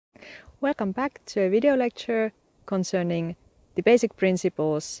Welcome back to a video lecture concerning the basic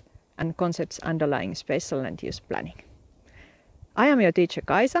principles and concepts underlying spatial land use planning. I am your teacher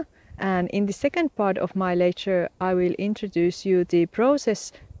Kaisa, and in the second part of my lecture I will introduce you the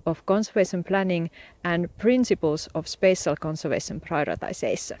process of conservation planning and principles of spatial conservation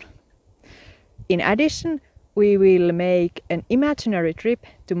prioritization. In addition, we will make an imaginary trip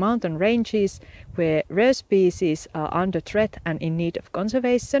to mountain ranges where rare species are under threat and in need of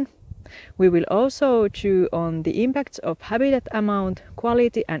conservation. We will also chew on the impacts of habitat amount,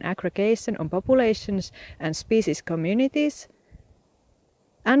 quality and aggregation on populations and species communities.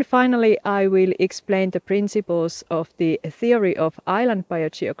 And finally, I will explain the principles of the theory of island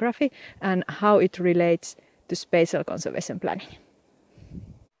biogeography and how it relates to spatial conservation planning.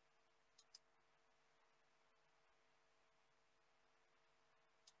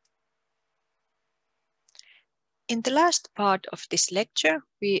 In the last part of this lecture,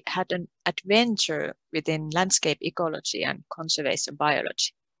 we had an adventure within landscape ecology and conservation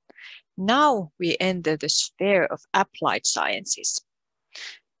biology. Now we enter the sphere of applied sciences.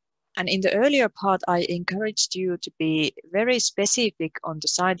 And in the earlier part, I encouraged you to be very specific on the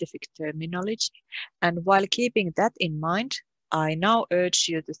scientific terminology. And while keeping that in mind, I now urge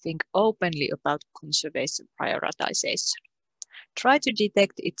you to think openly about conservation prioritization. Try to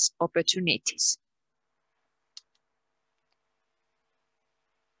detect its opportunities.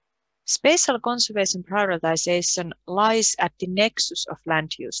 Spatial conservation prioritization lies at the nexus of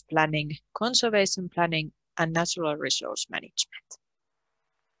land use planning, conservation planning, and natural resource management.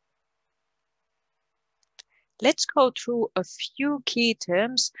 Let's go through a few key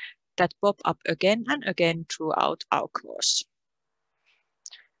terms that pop up again and again throughout our course.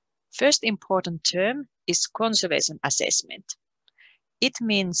 First important term is conservation assessment. It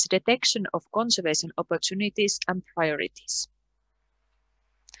means detection of conservation opportunities and priorities.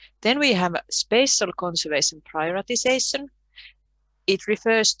 Then we have spatial conservation prioritization. It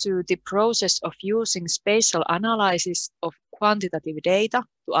refers to the process of using spatial analysis of quantitative data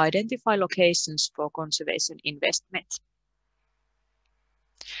to identify locations for conservation investment.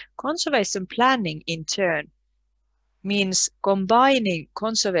 Conservation planning, in turn, means combining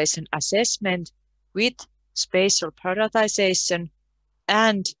conservation assessment with spatial prioritization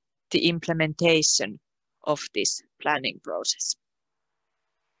and the implementation of this planning process.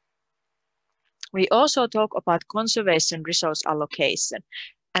 We also talk about conservation resource allocation,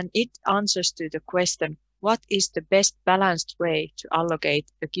 and it answers to the question, what is the best balanced way to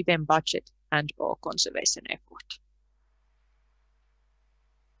allocate a given budget and/or conservation effort?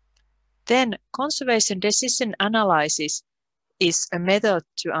 Then conservation decision analysis is a method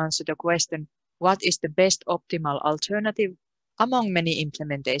to answer the question, what is the best optimal alternative among many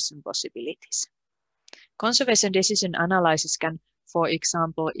implementation possibilities? Conservation decision analysis can, for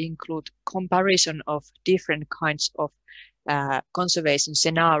example, include comparison of different kinds of conservation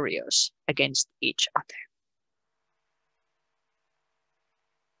scenarios against each other.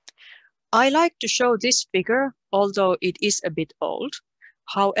 I like to show this figure, although it is a bit old.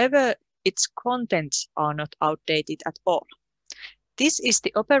 However, its contents are not outdated at all. This is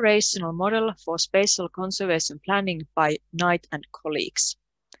the operational model for spatial conservation planning by Knight and colleagues.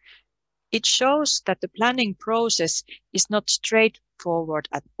 It shows that the planning process is not straightforward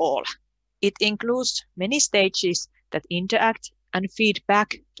at all. It includes many stages that interact and feed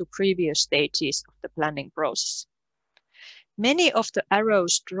back to previous stages of the planning process. Many of the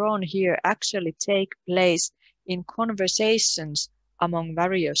arrows drawn here actually take place in conversations among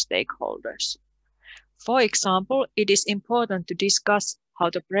various stakeholders. For example, it is important to discuss how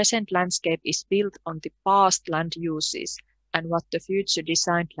the present landscape is built on the past land uses and what the future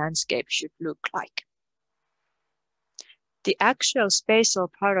designed landscape should look like. The actual spatial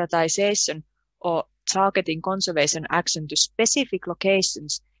prioritization or targeting conservation action to specific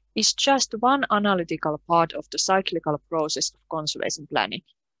locations is just one analytical part of the cyclical process of conservation planning.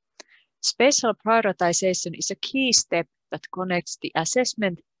 Spatial prioritization is a key step that connects the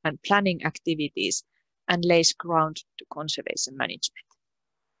assessment and planning activities and lays ground to conservation management.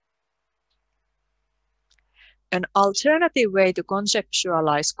 An alternative way to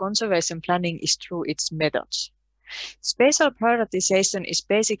conceptualize conservation planning is through its methods. Spatial prioritization is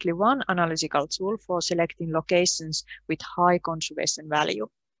basically one analytical tool for selecting locations with high conservation value.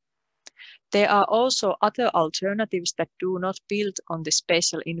 There are also other alternatives that do not build on the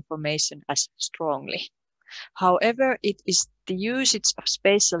spatial information as strongly. However, it is the usage of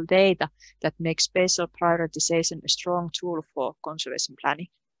spatial data that makes spatial prioritization a strong tool for conservation planning.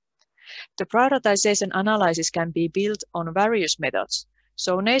 The prioritization analysis can be built on various methods,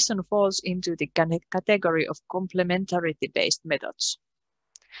 so nation falls into the category of complementarity-based methods.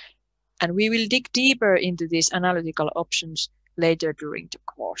 And we will dig deeper into these analytical options later during the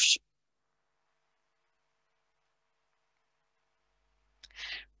course.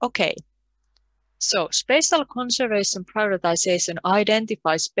 Okay, so spatial conservation prioritization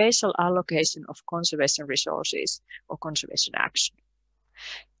identifies spatial allocation of conservation resources or conservation action.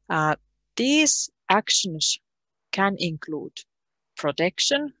 These actions can include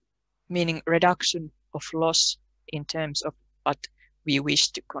protection, meaning reduction of loss in terms of what we wish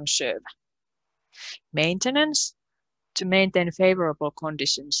to conserve. Maintenance, to maintain favorable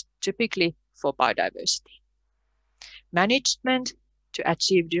conditions, typically for biodiversity. Management, to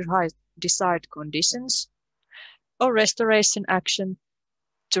achieve desired conditions. Or restoration action,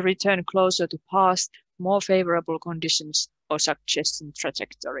 to return closer to past, more favorable conditions or suggestion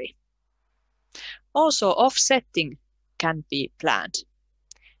trajectory. Also, offsetting can be planned.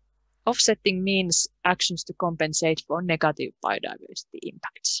 Offsetting means actions to compensate for negative biodiversity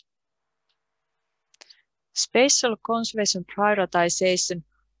impacts. Spatial conservation prioritization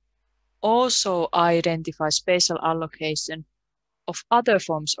also identifies spatial allocation of other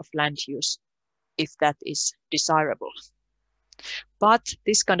forms of land use, if that is desirable. But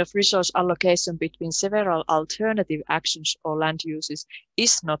this kind of resource allocation between several alternative actions or land uses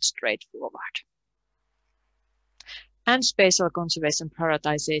is not straightforward. And spatial conservation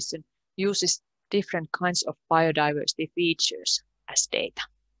prioritization uses different kinds of biodiversity features as data.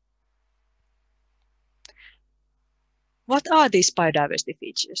 What are these biodiversity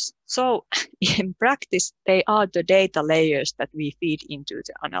features? So in practice, they are the data layers that we feed into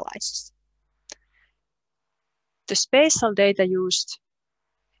the analysis. The spatial data used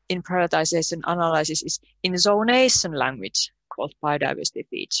in prioritization analysis is in zonation language called biodiversity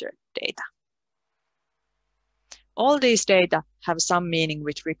feature data. All these data have some meaning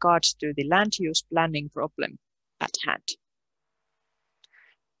with regards to the land use planning problem at hand.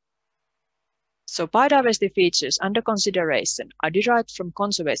 So biodiversity features under consideration are derived from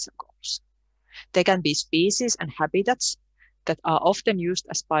conservation goals. They can be species and habitats that are often used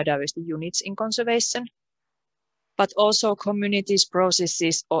as biodiversity units in conservation, but also communities,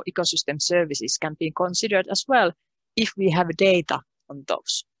 processes, or ecosystem services can be considered as well if we have data on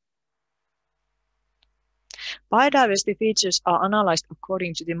those. Biodiversity features are analyzed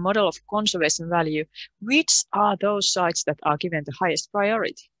according to the model of conservation value, which are those sites that are given the highest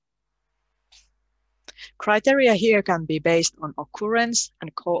priority. Criteria here can be based on occurrence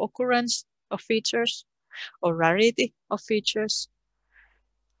and co-occurrence of features, or rarity of features,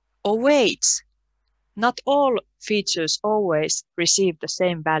 or weights. Not all features always receive the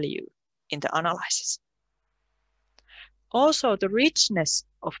same value in the analysis. Also, the richness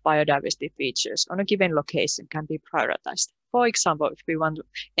of biodiversity features on a given location can be prioritized. For example, if we want to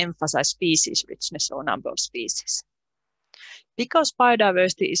emphasize species richness or number of species. Because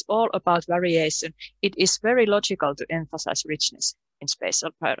biodiversity is all about variation, it is very logical to emphasize richness in spatial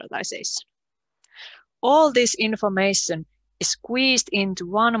prioritization. All this information is squeezed into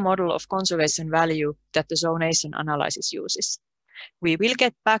one model of conservation value that the zonation analysis uses. We will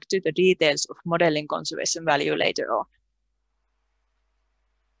get back to the details of modeling conservation value later on.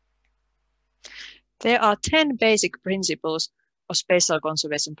 There are 10 basic principles of spatial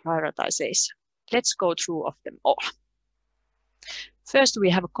conservation prioritization. Let's go through of them all. First, we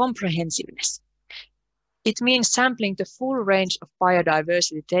have comprehensiveness. It means sampling the full range of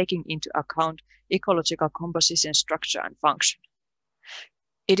biodiversity, taking into account ecological composition, structure, and function.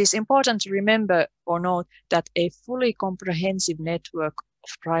 It is important to remember or note that a fully comprehensive network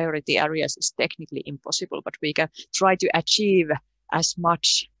of priority areas is technically impossible, but we can try to achieve as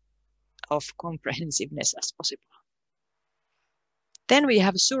much of comprehensiveness as possible. Then we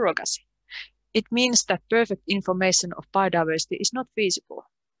have surrogacy. It means that perfect information of biodiversity is not feasible.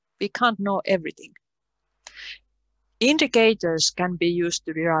 We can't know everything. Indicators can be used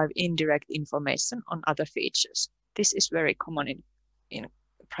to derive indirect information on other features. This is very common in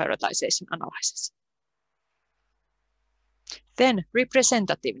prioritization analysis. Then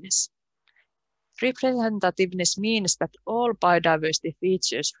representativeness. Representativeness means that all biodiversity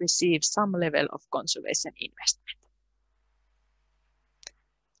features receive some level of conservation investment.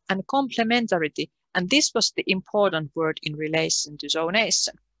 And complementarity, and this was the important word in relation to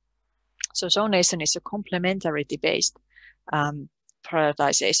zonation. So zonation is a complementarity-based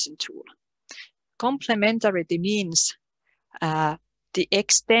prioritization tool. Complementarity means the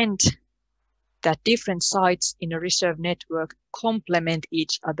extent that different sites in a reserve network complement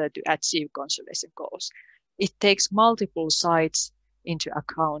each other to achieve conservation goals. It takes multiple sites into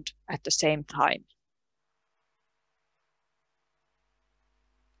account at the same time.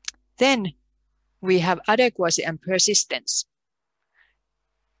 Then we have adequacy and persistence.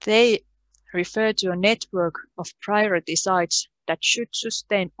 They refer to a network of priority sites that should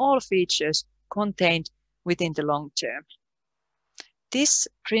sustain all features contained within the long term. This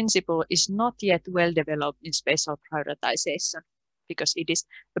principle is not yet well developed in spatial prioritization because it is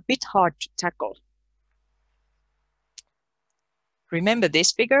a bit hard to tackle. Remember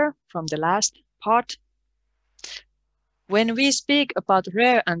this figure from the last part? When we speak about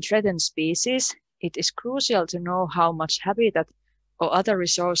rare and threatened species, it is crucial to know how much habitat or other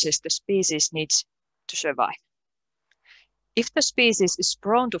resources the species needs to survive. If the species is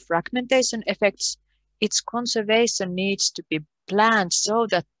prone to fragmentation effects, its conservation needs to be planned so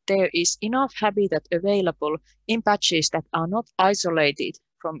that there is enough habitat available in patches that are not isolated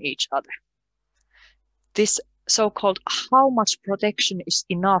from each other. This so-called how much protection is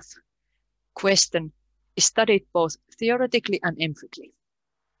enough question is studied both theoretically and empirically.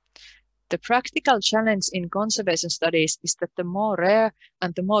 The practical challenge in conservation studies is that the more rare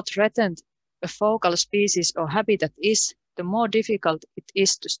and the more threatened a focal species or habitat is, the more difficult it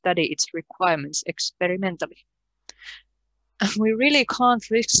is to study its requirements experimentally. And we really can't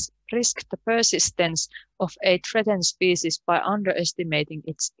risk the persistence of a threatened species by underestimating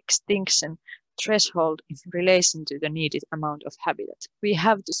its extinction threshold in relation to the needed amount of habitat. We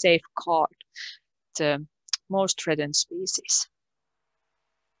have to safeguard the most threatened species.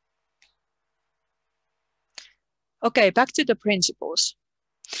 Okay, back to the principles.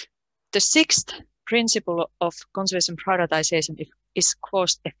 The sixth principle of conservation prioritization is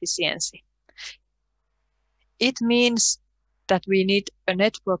cost efficiency. It means that we need a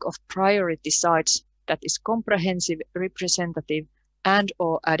network of priority sites that is comprehensive, representative,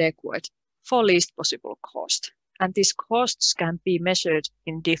 and/or adequate for least possible cost. And these costs can be measured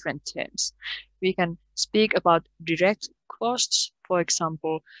in different terms. We can speak about direct costs, for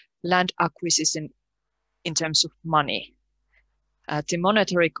example, land acquisition in terms of money, the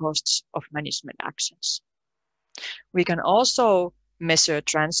monetary costs of management actions. We can also measure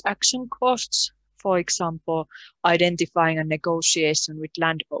transaction costs, for example, identifying a negotiation with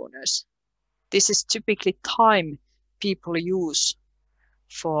landowners. This is typically time people use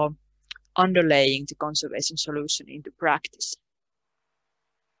for underlaying the conservation solution into practice.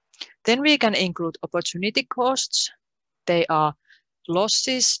 Then we can include opportunity costs. They are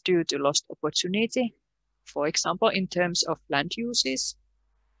losses due to lost opportunity, for example, in terms of land uses.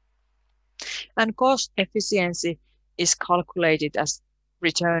 And cost efficiency is calculated as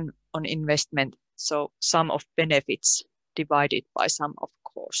return on investment, so sum of benefits divided by sum of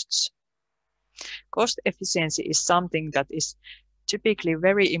costs. Cost efficiency is something that is typically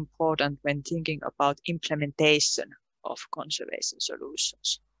very important when thinking about implementation of conservation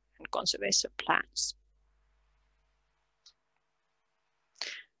solutions and conservation plans.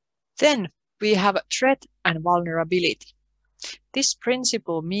 Then we have threat and vulnerability. This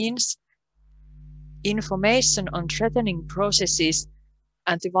principle means information on threatening processes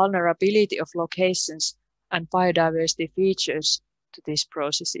and the vulnerability of locations and biodiversity features to these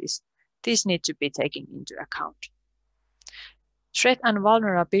processes. These need to be taken into account. Threat and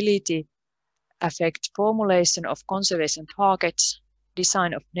vulnerability affect formulation of conservation targets,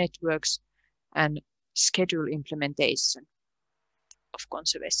 design of networks, and schedule implementation of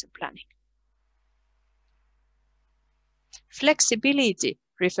conservation planning. Flexibility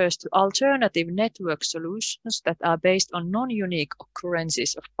refers to alternative network solutions that are based on non-unique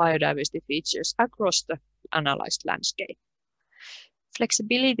occurrences of biodiversity features across the analyzed landscape.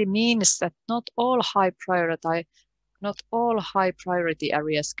 Flexibility means that not all high priority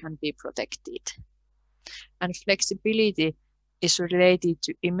areas can be protected. And flexibility is related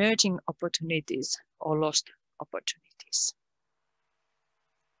to emerging opportunities or lost opportunities.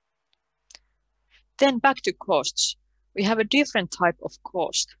 Then back to costs. We have a different type of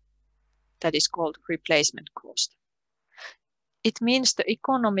cost that is called replacement cost. It means the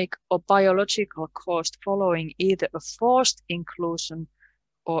economic or biological cost following either a forced inclusion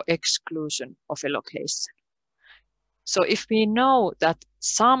or exclusion of a location. So if we know that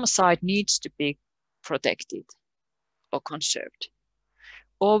some site needs to be protected or conserved,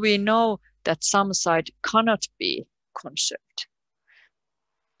 or we know that some site cannot be conserved,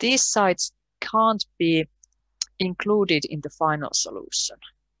 these sites can't be included in the final solution.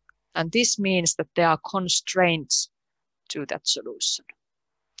 And this means that there are constraints to that solution.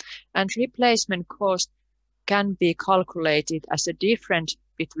 And replacement cost can be calculated as a difference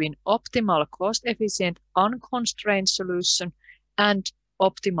between optimal cost-efficient unconstrained solution and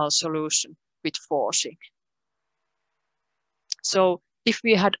optimal solution with forcing. So if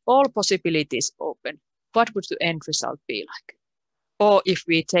we had all possibilities open, what would the end result be like? Or if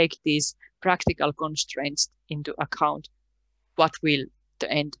we take these practical constraints into account, what will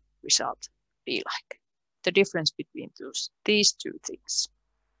the end result be like? The difference between these two things.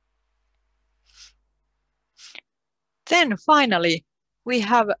 Then finally, we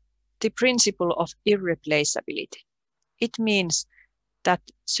have the principle of irreplaceability. It means that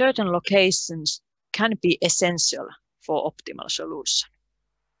certain locations can be essential for optimal solution.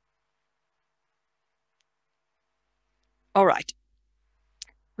 All right.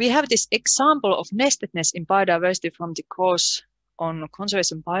 We have this example of nestedness in biodiversity from the course on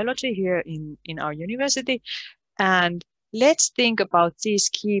conservation biology here in our university. And let's think about these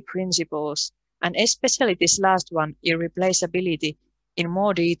key principles, and especially this last one, irreplaceability, in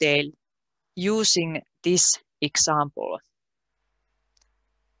more detail using this example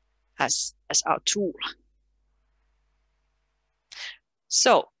as our tool.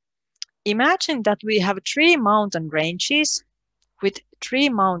 So imagine that we have 3 mountain ranges with 3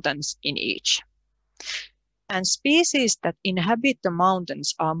 mountains in each. And species that inhabit the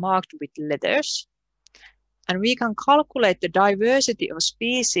mountains are marked with letters. And we can calculate the diversity of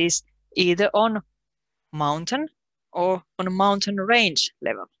species either on mountain or on mountain range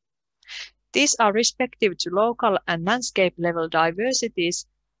level. These are respective to local and landscape level diversities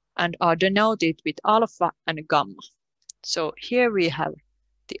and are denoted with alpha and gamma. So here we have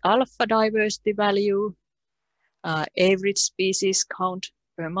the alpha diversity value, average species count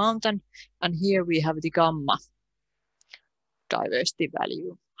per mountain, and here we have the gamma diversity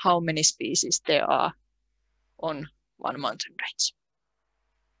value, how many species there are on one mountain range.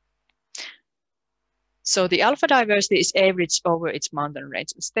 So the alpha diversity is average over its mountain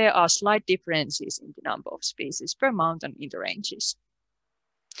ranges. There are slight differences in the number of species per mountain in the ranges.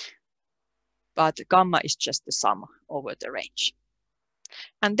 But gamma is just the sum over the range.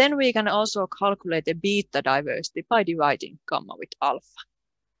 And then we can also calculate the beta diversity by dividing gamma with alpha.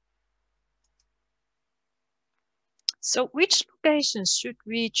 So which locations should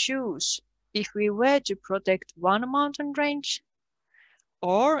we choose if we were to protect one mountain range,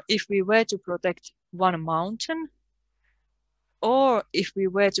 or if we were to protect one mountain, or if we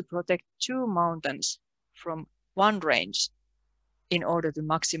were to protect 2 mountains from one range in order to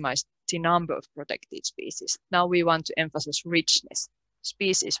maximize the number of protected species? Now we want to emphasize richness.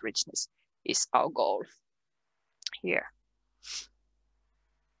 Species richness is our goal here.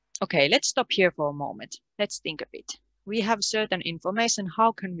 Okay, let's stop here for a moment. Let's think a bit. We have certain information.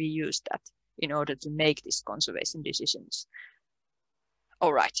 How can we use that in order to make these conservation decisions?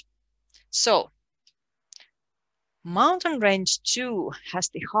 All right. So mountain range 2 has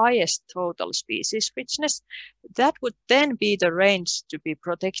the highest total species richness. That would then be the range to be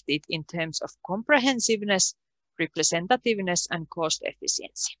protected in terms of comprehensiveness, representativeness, and cost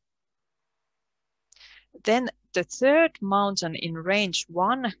efficiency. Then the third mountain in range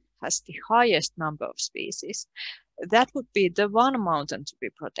 1 has the highest number of species. That would be the one mountain to be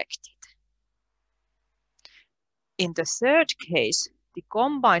protected. In the third case, the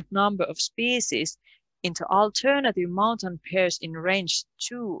combined number of species into alternative mountain pairs in range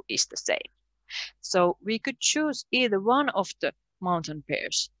 2 is the same. So we could choose either one of the mountain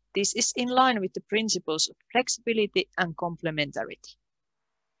pairs. This is in line with the principles of flexibility and complementarity.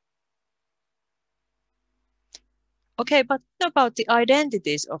 Okay, but about the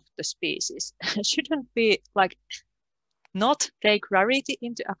identities of the species, shouldn't we not take rarity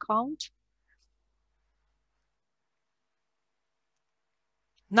into account?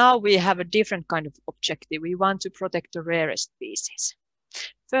 Now we have a different kind of objective. We want to protect the rarest species.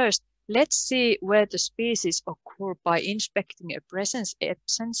 First, let's see where the species occur by inspecting a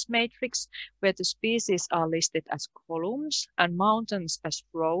presence-absence matrix, where the species are listed as columns and mountains as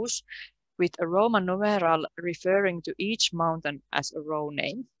rows, with a Roman numeral referring to each mountain as a row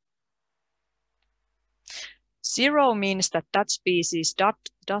name. 0 means that that species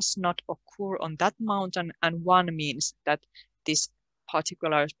does not occur on that mountain, and 1 means that this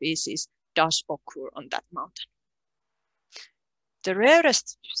particular species does occur on that mountain. The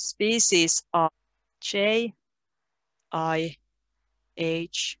rarest species are J, I,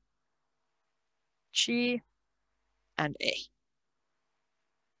 H, G, and A.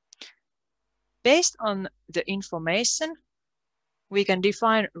 Based on the information, we can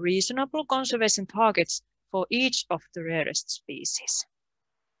define reasonable conservation targets for each of the rarest species.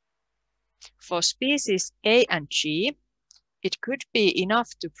 For species A and G, it could be enough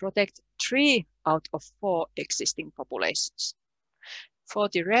to protect 3 out of 4 existing populations. For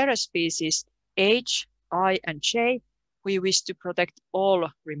the rarest species H, I, and J, we wish to protect all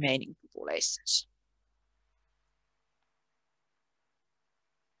remaining populations.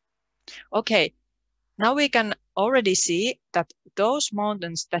 Okay, now we can already see that those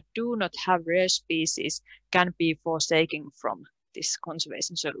mountains that do not have rare species can be forsaken from this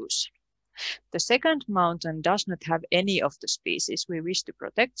conservation solution. The second mountain does not have any of the species we wish to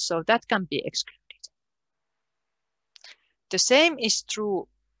protect, so that can be excluded. The same is true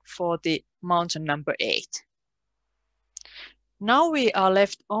for the mountain number 8. Now we are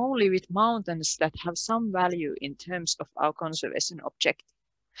left only with mountains that have some value in terms of our conservation objective.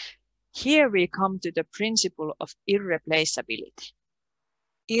 Here we come to the principle of irreplaceability.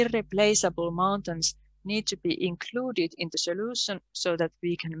 Irreplaceable mountains need to be included in the solution so that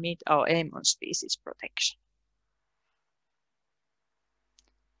we can meet our aim on species protection.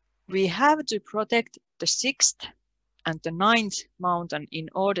 We have to protect the 6th and the 9th mountain in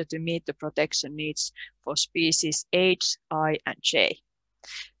order to meet the protection needs for species H, I, and J.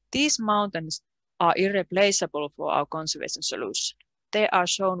 These mountains are irreplaceable for our conservation solution. They are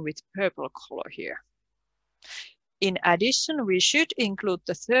shown with purple color here. In addition, we should include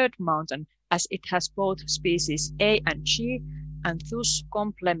the 3rd mountain as it has both species A and G and thus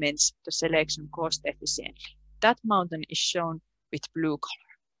complements the selection cost efficiently. That mountain is shown with blue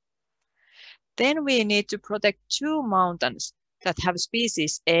color. Then we need to protect 2 mountains that have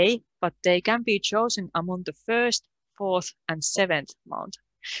species A, but they can be chosen among the 1st, 4th, and 7th mountain.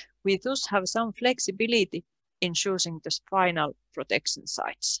 We thus have some flexibility in choosing the final protection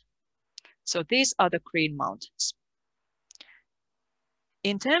sites. So these are the green mountains.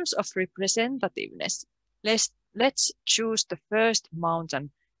 In terms of representativeness, let's choose the 1st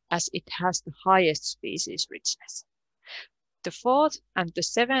mountain as it has the highest species richness. The 4th and the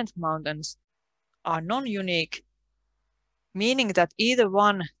 7th mountains are non-unique, meaning that either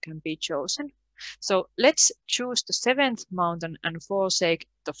one can be chosen. So let's choose the 7th mountain and forsake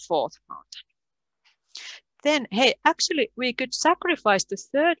the 4th mountain. Then, hey, actually we could sacrifice the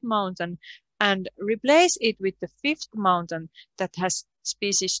 3rd mountain and replace it with the 5th mountain that has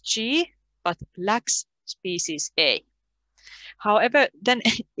species G but lacks species A. However, then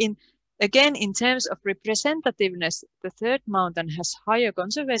again, in terms of representativeness, the 3rd mountain has higher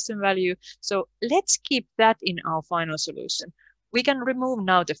conservation value, so let's keep that in our final solution. We can remove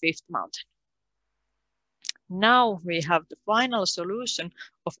now the 5th mountain. Now we have the final solution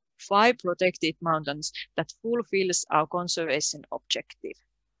of 5 protected mountains that fulfills our conservation objective,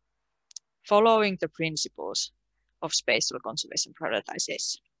 following the principles of spatial conservation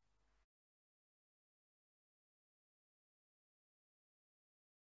prioritization.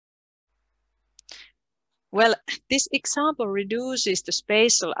 Well, this example reduces the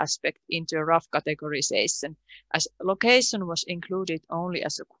spatial aspect into a rough categorization, as location was included only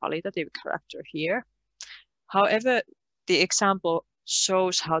as a qualitative character here. However, the example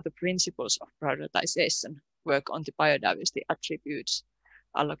shows how the principles of prioritization work on the biodiversity attributes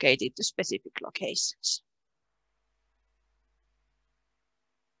allocated to specific locations.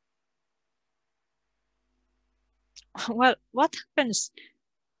 Well, what happens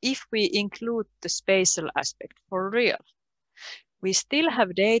if we include the spatial aspect for real? We still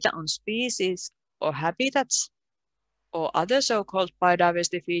have data on species or habitats or other so-called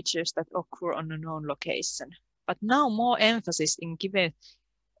biodiversity features that occur on a known location. But now more emphasis is given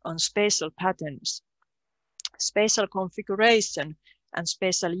on spatial patterns. Spatial configuration and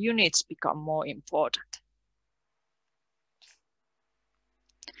spatial units become more important.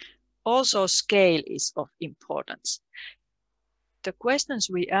 Also, scale is of importance. The questions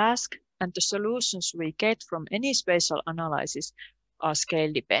we ask and the solutions we get from any spatial analysis are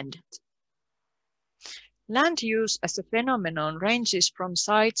scale dependent. Land use as a phenomenon ranges from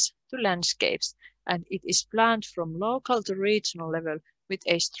sites to landscapes, and it is planned from local to regional level with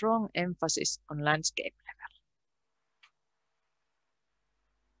a strong emphasis on landscape level.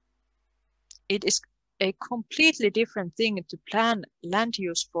 It is a completely different thing to plan land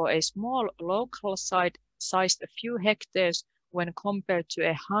use for a small local site sized a few hectares when compared to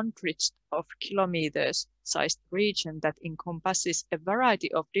a hundreds of kilometers sized region that encompasses a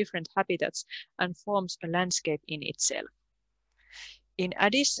variety of different habitats and forms a landscape in itself. In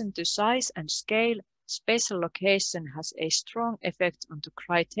addition to size and scale, spatial location has a strong effect on the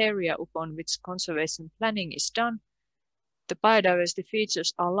criteria upon which conservation planning is done. The biodiversity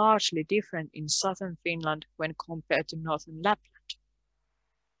features are largely different in southern Finland when compared to northern Lapland.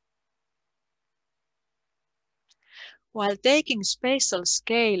 While taking spatial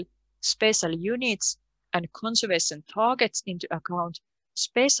scale, spatial units, and conservation targets into account,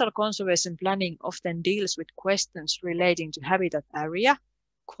 spatial conservation planning often deals with questions relating to habitat area,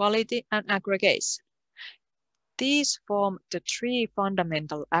 quality, and aggregation. These form the 3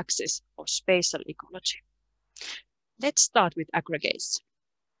 fundamental axes of spatial ecology. Let's start with aggregation.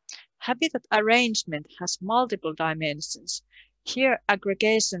 Habitat arrangement has multiple dimensions. Here,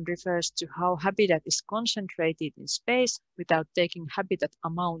 aggregation refers to how habitat is concentrated in space without taking habitat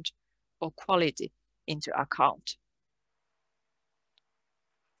amount or quality into account.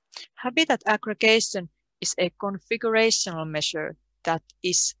 Habitat aggregation is a configurational measure that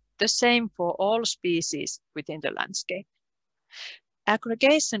is the same for all species within the landscape.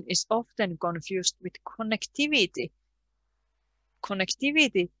 Aggregation is often confused with connectivity.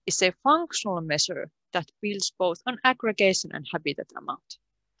 Connectivity is a functional measure that builds both on aggregation and habitat amount.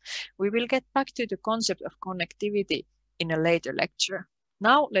 We will get back to the concept of connectivity in a later lecture.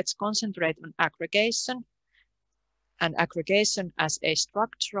 Now let's concentrate on aggregation, and aggregation as a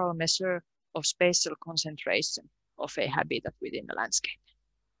structural measure of spatial concentration of a habitat within the landscape.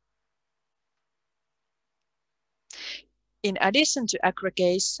 In addition to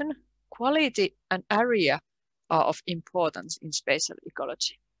aggregation, quality and area are of importance in spatial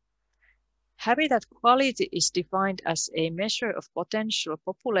ecology. Habitat quality is defined as a measure of potential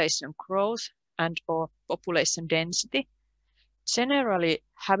population growth and/or population density. Generally,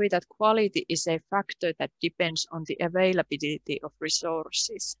 habitat quality is a factor that depends on the availability of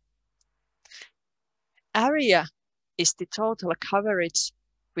resources. Area is the total coverage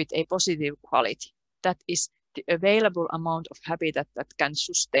with a positive quality. That is the available amount of habitat that can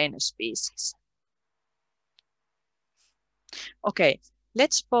sustain a species. Okay,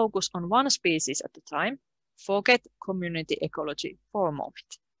 let's focus on one species at a time. Forget community ecology for a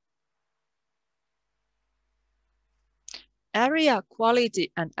moment. Area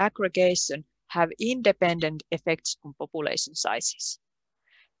quality and aggregation have independent effects on population sizes.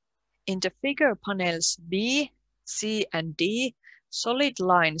 In the figure panels B, C, and D, solid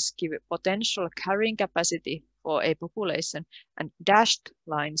lines give potential carrying capacity for a population, and dashed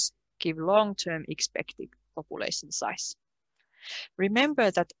lines give long-term expected population size.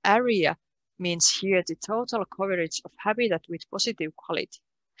 Remember that area means here the total coverage of habitat with positive quality.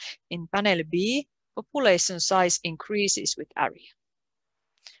 In panel B, population size increases with area.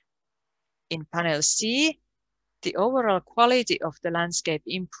 In panel C, the overall quality of the landscape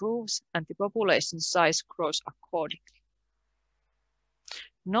improves and the population size grows accordingly.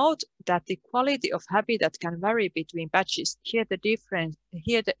 Note that the quality of habitat can vary between patches. Here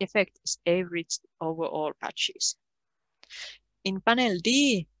the effect is averaged over all patches. In panel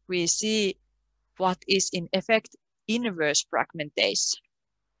D, we see what is in effect inverse fragmentation,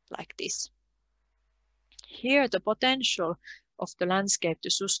 like this. Here the potential of the landscape to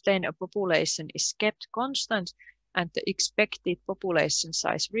sustain a population is kept constant, and the expected population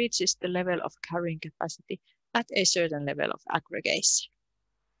size reaches the level of carrying capacity at a certain level of aggregation.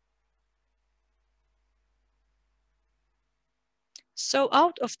 So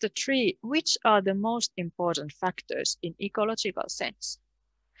out of the three, which are the most important factors in ecological sense?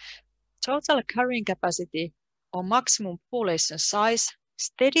 Total carrying capacity or maximum population size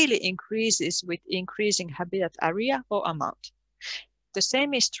steadily increases with increasing habitat area or amount. The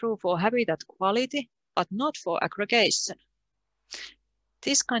same is true for habitat quality, but not for aggregation.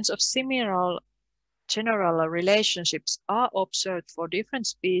 These kinds of similar general relationships are observed for different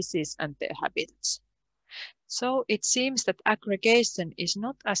species and their habitats. So it seems that aggregation is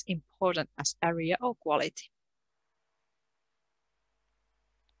not as important as area or quality.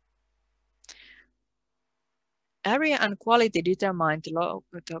 Area and quality determine the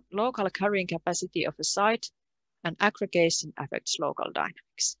local carrying capacity of a site, and aggregation affects local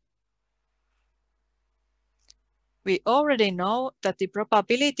dynamics. We already know that the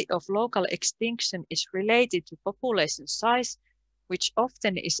probability of local extinction is related to population size, which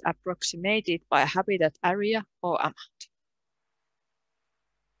often is approximated by habitat area or amount.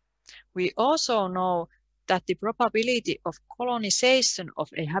 We also know that the probability of colonization of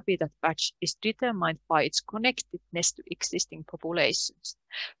a habitat patch is determined by its connectedness to existing populations.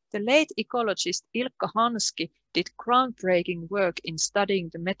 The late ecologist Ilkka Hanski did groundbreaking work in studying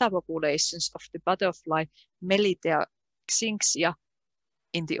the metapopulations of the butterfly Melitea xynxia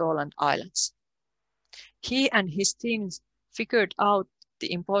in the Åland Islands. He and his teams figured out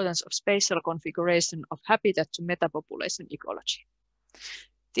the importance of spatial configuration of habitat to metapopulation ecology.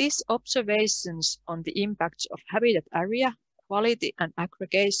 These observations on the impacts of habitat area, quality, and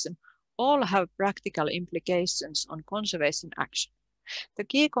aggregation all have practical implications on conservation action. The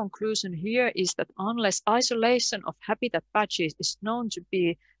key conclusion here is that unless isolation of habitat patches is known to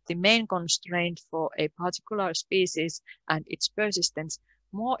be the main constraint for a particular species and its persistence,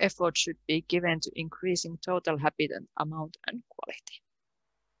 more effort should be given to increasing total habitat amount and quality.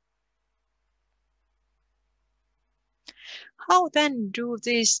 How then do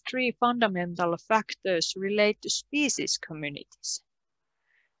these three fundamental factors relate to species communities?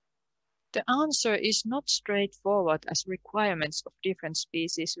 The answer is not straightforward as requirements of different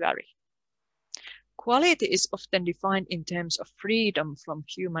species vary. Quality is often defined in terms of freedom from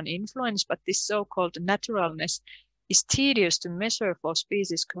human influence, but this so-called naturalness is tedious to measure for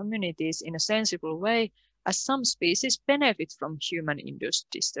species communities in a sensible way, as some species benefit from human-induced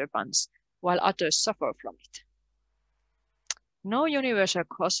disturbance, while others suffer from it. No universal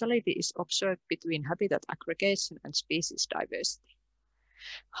causality is observed between habitat aggregation and species diversity.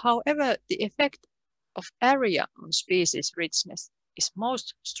 However, the effect of area on species richness is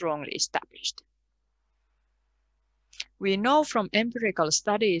most strongly established. We know from empirical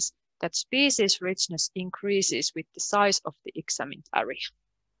studies that species richness increases with the size of the examined area.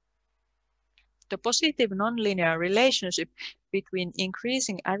 The positive nonlinear relationship between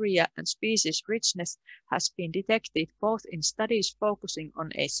increasing area and species richness has been detected both in studies focusing on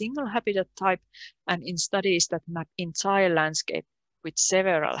a single habitat type and in studies that map entire landscape with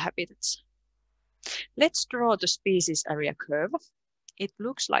several habitats. Let's draw the species area curve. It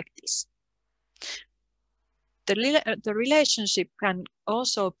looks like this. The relationship can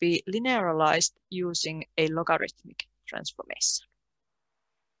also be linearized using a logarithmic transformation.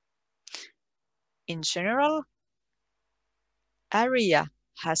 In general, area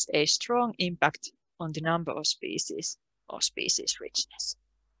has a strong impact on the number of species or species richness.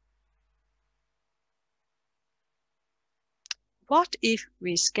 What if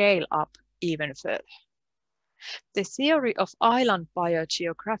we scale up even further? The theory of island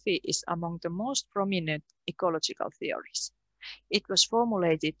biogeography is among the most prominent ecological theories. It was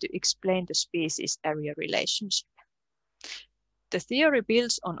formulated to explain the species area relationship. The theory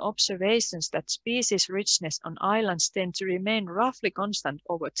builds on observations that species richness on islands tend to remain roughly constant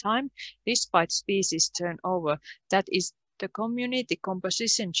over time, despite species turnover. That is, the community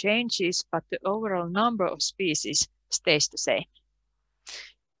composition changes, but the overall number of species stays the same.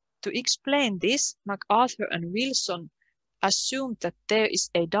 To explain this, MacArthur and Wilson assumed that there is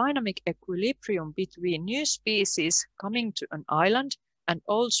a dynamic equilibrium between new species coming to an island and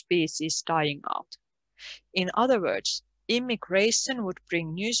old species dying out. In other words, immigration would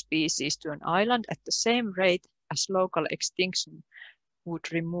bring new species to an island at the same rate as local extinction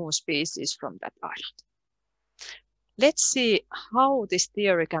would remove species from that island. Let's see how this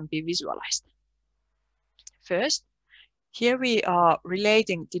theory can be visualized. First, here we are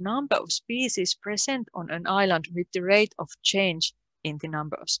relating the number of species present on an island with the rate of change in the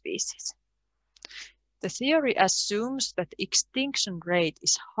number of species. The theory assumes that the extinction rate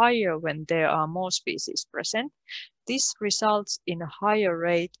is higher when there are more species present. This results in a higher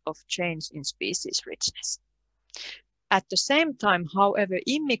rate of change in species richness. At the same time, however,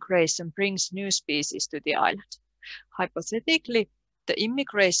 immigration brings new species to the island. Hypothetically, the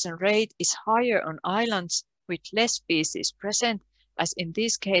immigration rate is higher on islands with less species present, as in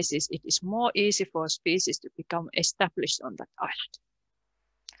these cases it is more easy for species to become established on that island.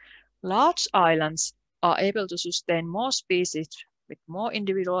 Large islands are able to sustain more species with more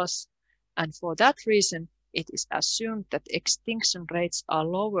individuals, and for that reason it is assumed that extinction rates are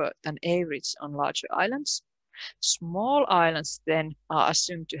lower than average on larger islands. Small islands then are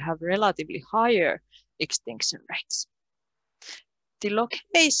assumed to have relatively higher extinction rates. The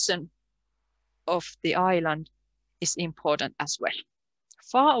location of the island is important as well.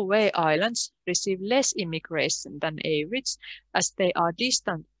 Far away islands receive less immigration than average as they are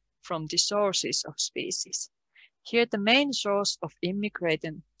distant from the sources of species. Here the main source of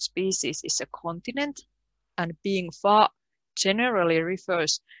immigrating species is a continent, and being far generally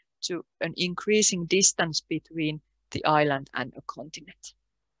refers to an increasing distance between the island and a continent.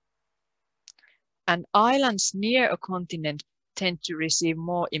 And islands near a continent tend to receive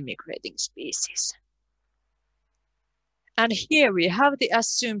more immigrating species. And here we have the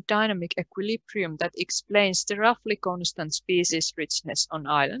assumed dynamic equilibrium that explains the roughly constant species richness on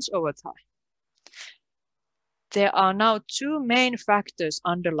islands over time. There are now two main factors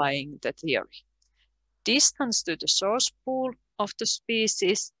underlying the theory: distance to the source pool of the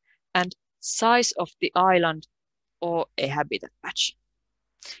species and size of the island or a habitat patch.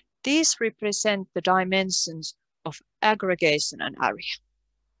 These represent the dimensions of aggregation and area.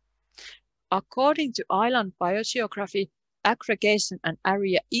 According to island biogeography, aggregation and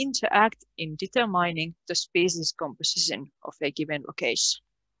area interact in determining the species composition of a given location.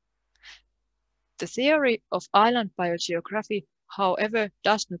 The theory of island biogeography, however,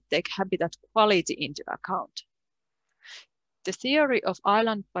 does not take habitat quality into account. The theory of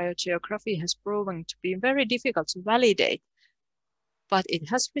island biogeography has proven to be very difficult to validate, but it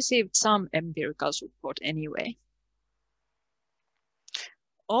has received some empirical support anyway.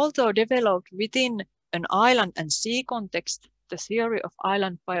 Although developed within an island and sea context, the theory of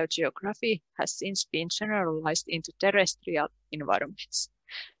island biogeography has since been generalized into terrestrial environments.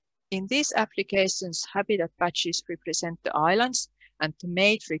 In these applications, habitat patches represent the islands and the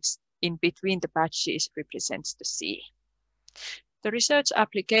matrix in between the patches represents the sea. The research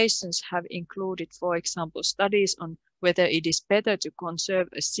applications have included, for example, studies on whether it is better to conserve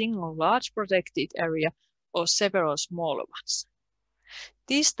a single large protected area or several smaller ones.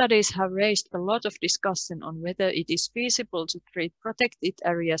 These studies have raised a lot of discussion on whether it is feasible to treat protected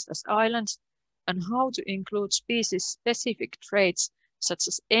areas as islands and how to include species-specific traits such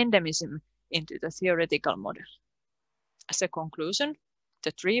as endemism into the theoretical model. As a conclusion,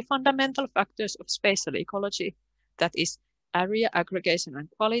 the three fundamental factors of spatial ecology, that is, area, aggregation, and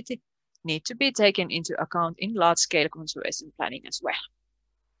quality, need to be taken into account in large-scale conservation planning as well.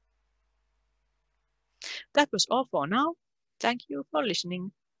 That was all for now. Thank you for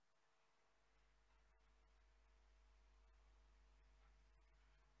listening.